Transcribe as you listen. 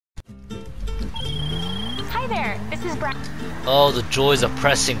there, this is Brad. Oh, the joys of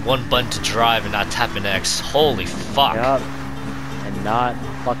pressing one button to drive and not tapping X. Holy fuck. Yup. And not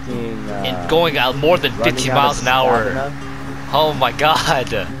fucking and going out more than 50 miles an hour. Oh my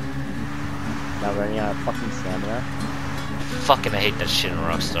god. Not running out of fucking stamina. Fucking I hate that shit in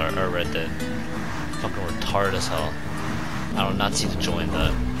Rockstar or Red Dead. Fucking retarded as hell. I do not see the joy in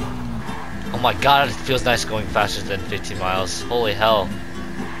that. Oh my god, it feels nice going faster than 50 miles. Holy hell.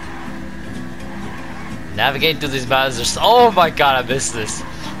 Navigating through these mountains are so— oh my god, I miss this.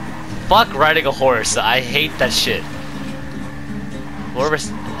 Fuck riding a horse. I hate that shit. Whoever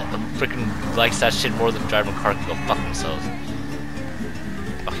freaking likes that shit more than driving a car can go fuck themselves.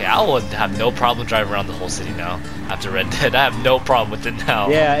 Okay, I would have no problem driving around the whole city now after Red Dead. I have no problem with it now.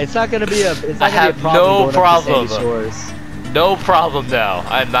 Yeah, it's not gonna be a. It's not I gonna have be a problem no problem. Shores. No problem now.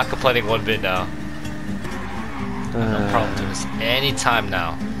 I am not complaining one bit now. No problem doing this anytime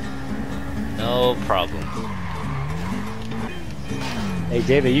now. No problem. Hey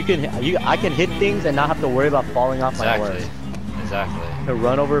David, I can hit things and not have to worry about falling off my horse. Exactly. To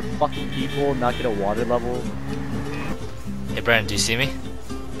run over fucking people, not get a water level. Hey Brandon, do you see me?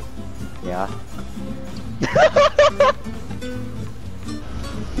 Yeah.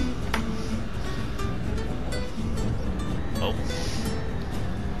 Oh.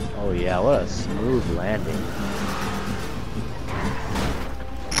 Oh yeah, what a smooth landing.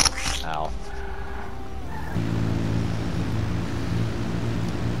 Ow.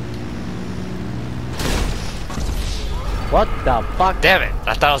 What the fuck? Damn it!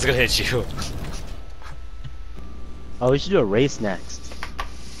 I thought I was gonna hit you. Oh, we should do a race next.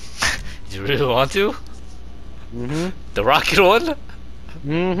 Do you really want to? Mm-hmm. The rocket one?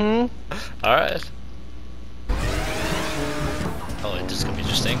 Mm-hmm. Alright. Oh, this is gonna be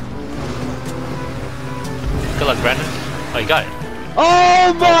interesting. Good luck, Brandon. Oh, you got it.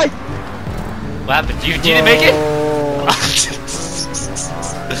 Oh my! What happened? You didn't make it?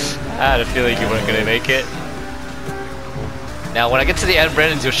 I had a feeling you weren't gonna make it. Now, when I get to the end,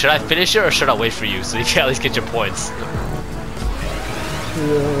 Brandon, should I finish it or should I wait for you so you can at least get your points?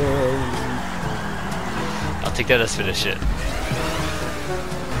 I'll take that as finish it.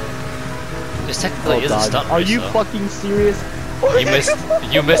 This technically is a stunt race, Are you though. fucking serious?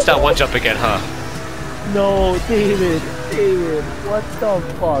 You missed that one jump again, huh? No, David, what the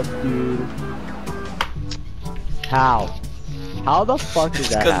fuck, dude? How? How the fuck did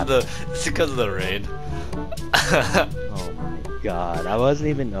that happen? It's because of the rain. Oh my god, I wasn't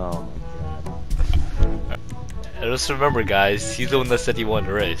even. Oh my god. And just remember, guys, he's the one that said he won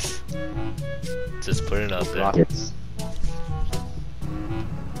the race. Just putting it out there. Rockets.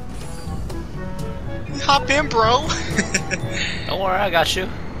 Hop in, bro. Don't worry, I got you.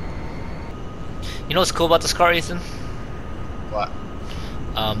 You know what's cool about this car, Ethan? What?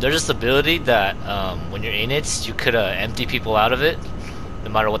 There's this ability that when you're in it, you could empty people out of it, no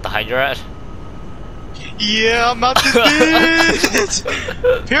matter what the height you're at. Yeah, I'm out to this.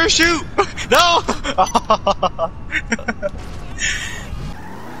 Parachute. No.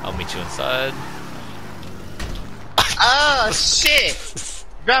 I'll meet you inside. Ah, shit.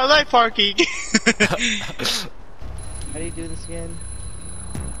 Valet parking. How do you do this again?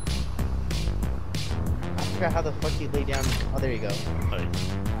 I forgot how the fuck you lay down. Oh, there you go.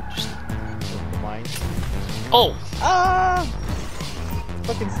 Mine. Oh! Ah!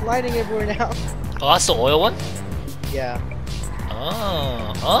 Fucking sliding everywhere now. Oh, that's the oil one? Yeah.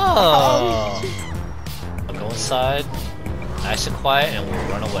 Oh. Oh! I'll go inside, nice and quiet, and we'll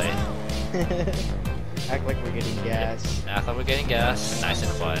run away. Act like we're getting gas. Act like we're getting gas, nice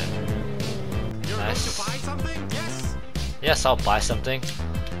and quiet. Nice. Buy something? Yes. Yes, I'll buy something.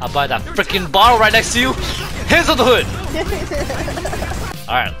 I'll buy that freaking bottle right next to you. Hands on the hood.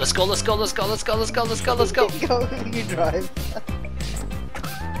 Alright, let's go, let's go, let's go, let's go, let's go, let's go, let's go. Go, you drive.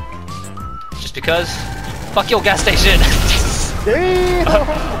 Just because? Fuck your gas station. Damn!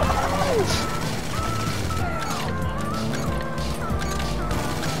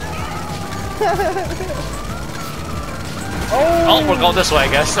 Oh, we're going this way, I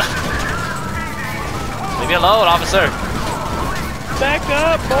guess. Leave me alone, officer. Back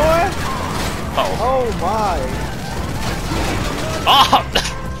up, boy! Uh-oh. Oh my! Oh!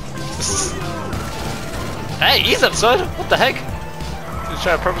 Hey, ease up, son! What the heck? He's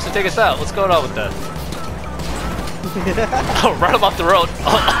trying to purposely take us out. What's going on with that? Oh, run him off the road.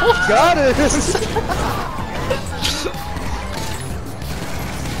 Oh. Got it!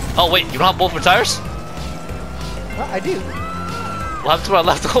 Oh, wait, you don't have both tires? I do. Left one,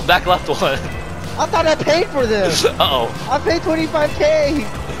 left one, back left one. I thought I paid for this! Uh-oh. I paid $25K!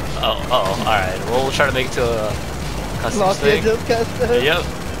 Oh, uh-oh, alright. Well, we'll try to make it to a custom Los thing. Angeles custom? Yep.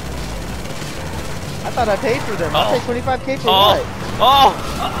 I thought I paid for them. I paid 25K for Oh! what? Oh!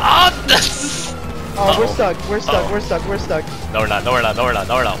 Oh, we're stuck. We're stuck. We're stuck. We're stuck. No, we're not. No, we're not. No, we're not.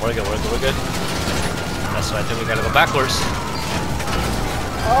 No, we're not. We're good. We're good. We're good. That's why I think we gotta go backwards.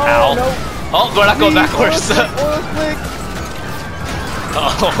 Oh, Ow. no. Oh, we're not going backwards. Oil slick.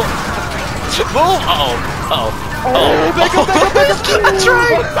 Uh-oh. Move! Uh-oh. Uh-oh. Oh, back up, back up, back up. I'm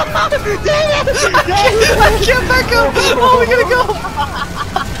trying! Damn it. I can't back up! Oh, we gotta go!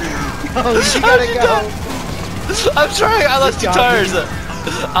 Oh, you gotta go. I'm trying! I lost 2 tires!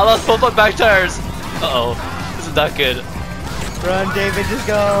 I lost both my back tires! Uh-oh. This is not good. Run, David, just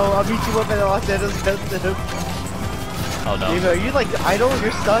go. I'll beat you up at Los Angeles Custom. Oh no. David, are you like idle?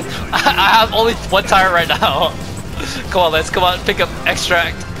 You're stuck? I have only 1 tire right now. Come on, Lance, come on, pick up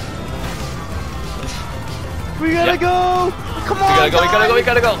extract. We gotta go! Come on! We gotta go, we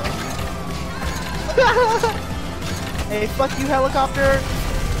gotta go! Hey, fuck you, helicopter!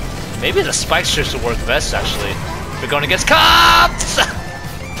 Maybe the spike strips would work best, actually. We're going against cops!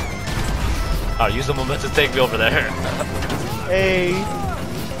 I'll use the momentum to take me over there. Hey.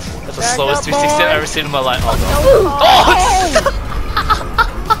 That's the slowest 360 I've ever seen in my life. Oh no.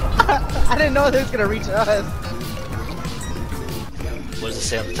 Oh! I didn't know they was gonna reach us. What does it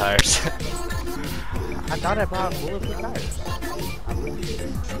say on the tires? I thought I brought bulletproof tires.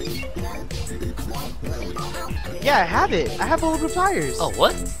 Yeah, I have it. I have bulletproof tires. Oh,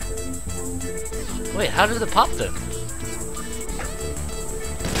 what? Wait, how did it pop then?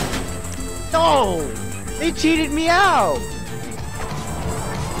 No! They cheated me out!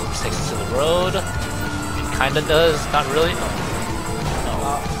 This takes us to the road. It kinda does, not really.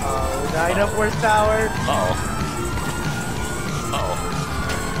 Uh-oh, not enough horsepower. Uh-oh. Uh-oh.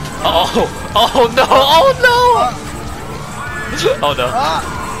 Uh-oh! Oh no! Oh no! Oh no.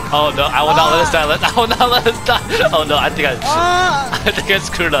 Oh no, I will not let us die. I will not let us die. Oh no, I think I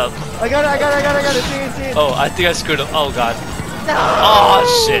screwed up. I got it. See it. Oh, I think I screwed up. Oh god. No! Oh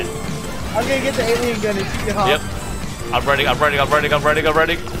shit. I'm gonna get the alien gun and shoot you off. Yep. I'm running.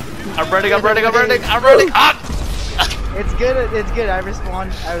 Ah! It's good. I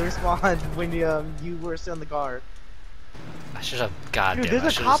respond when you were still in the car. I should have. God Dude, damn,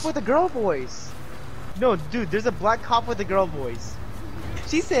 there's a cop with a girl voice. No, dude, there's a black cop with a girl voice.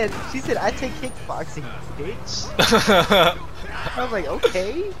 She said, I take kickboxing, bitch. I was like,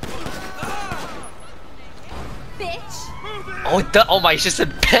 okay. Bitch. Oh my, she said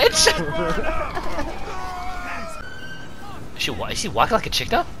bitch? Is he walking like a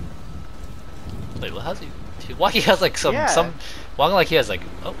chick now? Wait, what? How's he? Walking has like some walking like he has like.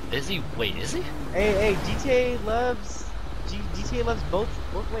 Oh, is he? Wait, is he? Hey, GTA loves both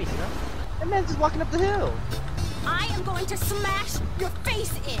ways, you know. That man's just walking up the hill. I am going to smash your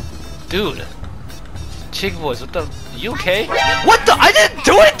face in. Dude, chick voice. What the? You okay? What the? I didn't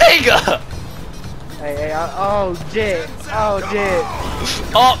do anything. Hey, oh shit. Oh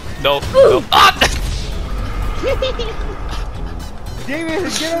no. Ah! Damien,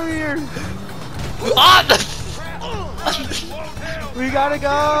 get over here. Ah! We gotta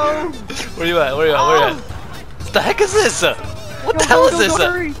go. Where you at? What the heck is this? What the hell is this?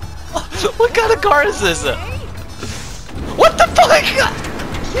 Hurry. What kind of car is this? What the fuck?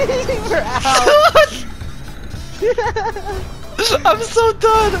 We're out. I'm so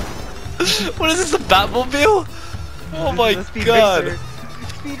done. What is this? A Batmobile? Oh my god!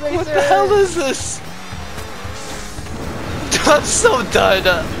 Speed racer. What the hell is this? I'm so done.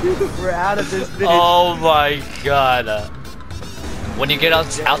 We're out of this bitch. Oh my god! When you get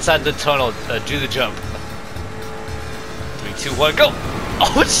outside the tunnel, do the jump. 3, 2, 1, go!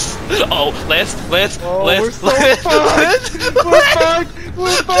 Oh, Lance! We're so fucked!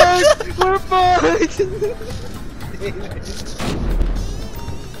 We're fucked!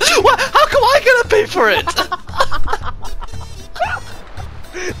 What? How come I gotta pay for it?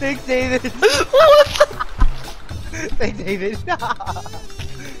 Thanks, David. What the? Thanks, David.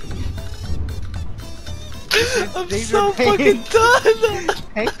 I'm so fucking done.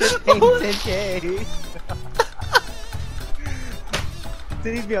 Thanks for paying 10K.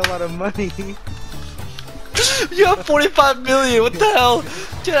 Didn't be a lot of money. You have 45 million. What the hell?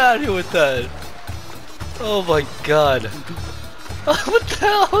 Get out of here with that. Oh my god. What the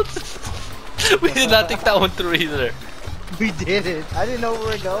hell? We did not think that one through either. We did it. I didn't know where we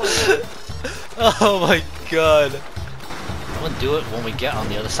were going. Oh my god. I'm gonna do it when we get on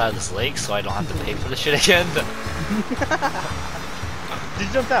the other side of this lake so I don't have to pay for this shit again.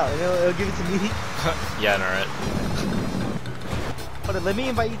 Just jump out and it'll give it to me. Yeah, alright. Hold on, let me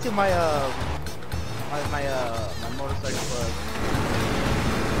invite you to my my motorcycle club.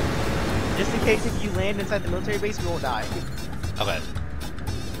 Just in case if you land inside the military base, you won't die. Okay.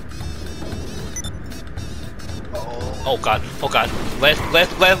 Oh god, oh god. Land.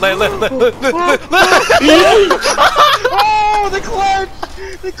 Oh, the clutch!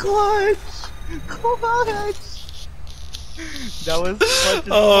 The clutch! Clutch! That was clutch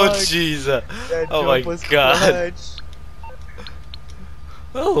as Oh fuck. jeez. That Oh jump my was god. clutch.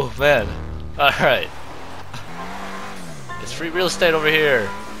 Oh man. Alright. It's free real estate over here.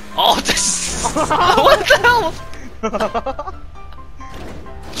 Oh, this is... What the hell?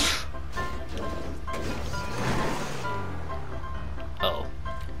 Oh.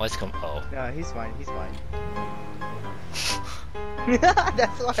 Why's come? Oh. No, he's fine, he's fine.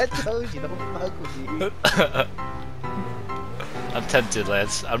 That's what I told you, don't fuck with me. I'm tempted,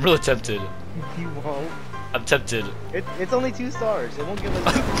 Lance. I'm really tempted. You won't. I'm tempted. It's only 2 stars, it won't give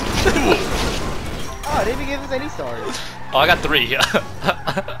us... Oh, it didn't even give us any stars. Oh, I got 3.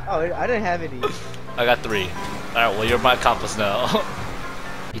 Oh, I didn't have any. I got 3. Alright, well, you're my accomplice now.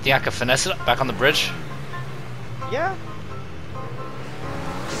 You think I can finesse it back on the bridge? Yeah.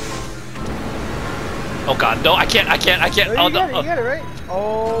 Oh god, no, I can't. No, Oh, you no. got it, right?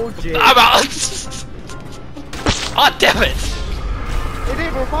 Oh, Jay. I'm out! Oh, damn it! It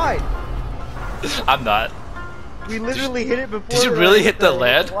did, we're fine. I'm not. We literally hit it before. Did you really hit the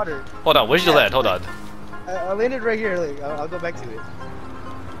land? Water. Hold on, where'd you land? Hold on. I landed right here. Like, I'll go back to it.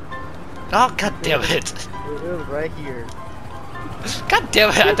 Oh, god damn it. It was right here. God damn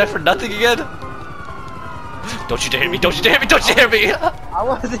it, I died for nothing again? Don't you dare hit me, don't you dare hit me, don't you dare hit me! I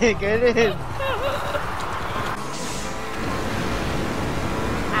wasn't getting.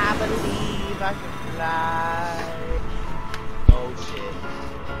 I believe I can fly. Oh shit.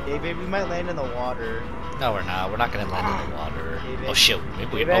 Hey baby, we might land in the water. No, we're not. We're not gonna land in the water. David. Oh shit,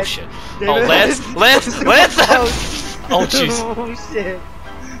 maybe we... David. Oh shit. David. Oh, Lance! Oh jeez. Oh shit.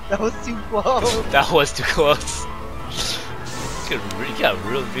 That was too close. That was too close. You got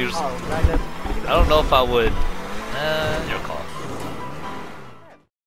real views. Oh, right up. I don't know if I would... your call.